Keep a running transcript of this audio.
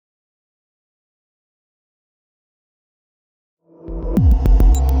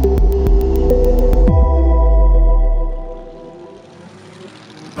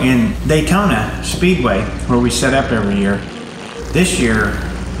Daytona Speedway, where we set up every year, this year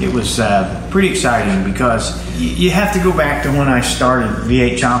it was pretty exciting because you have to go back to when I started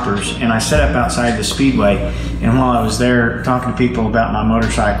V8 Choppers, and I set up outside the Speedway, and while I was there talking to people about my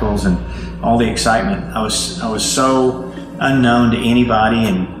motorcycles and all the excitement, I was so unknown to anybody,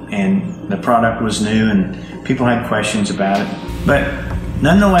 and the product was new and people had questions about it. But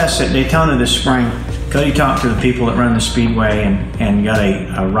nonetheless, at Daytona this spring, Cody talked to the people that run the Speedway and got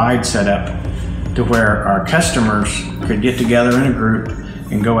a ride set up to where our customers could get together in a group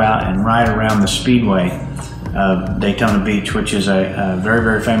and go out and ride around the Speedway of Daytona Beach, which is a very,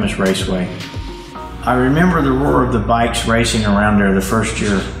 very famous raceway. I remember the roar of the bikes racing around there the first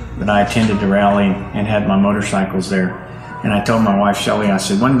year that I attended the rally and had my motorcycles there. And I told my wife, Shelly, I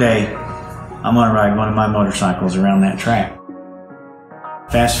said, one day I'm gonna ride one of my motorcycles around that track.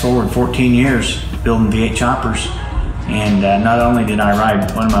 Fast forward 14 years building V8 Choppers, and not only did I ride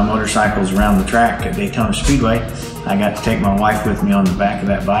one of my motorcycles around the track at Daytona Speedway, I got to take my wife with me on the back of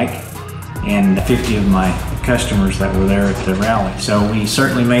that bike and 50 of my customers that were there at the rally. So we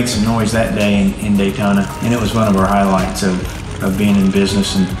certainly made some noise that day in Daytona, and it was one of our highlights of being in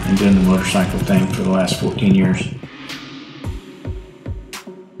business and doing the motorcycle thing for the last 14 years.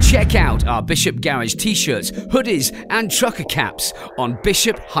 Check out our Bishop Garage t-shirts, hoodies and trucker caps on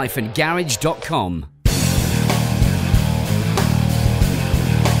bishop-garage.com.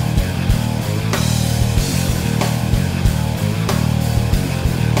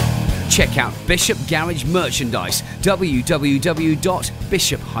 Check out Bishop Garage merchandise,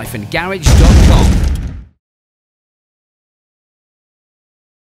 www.bishop-garage.com.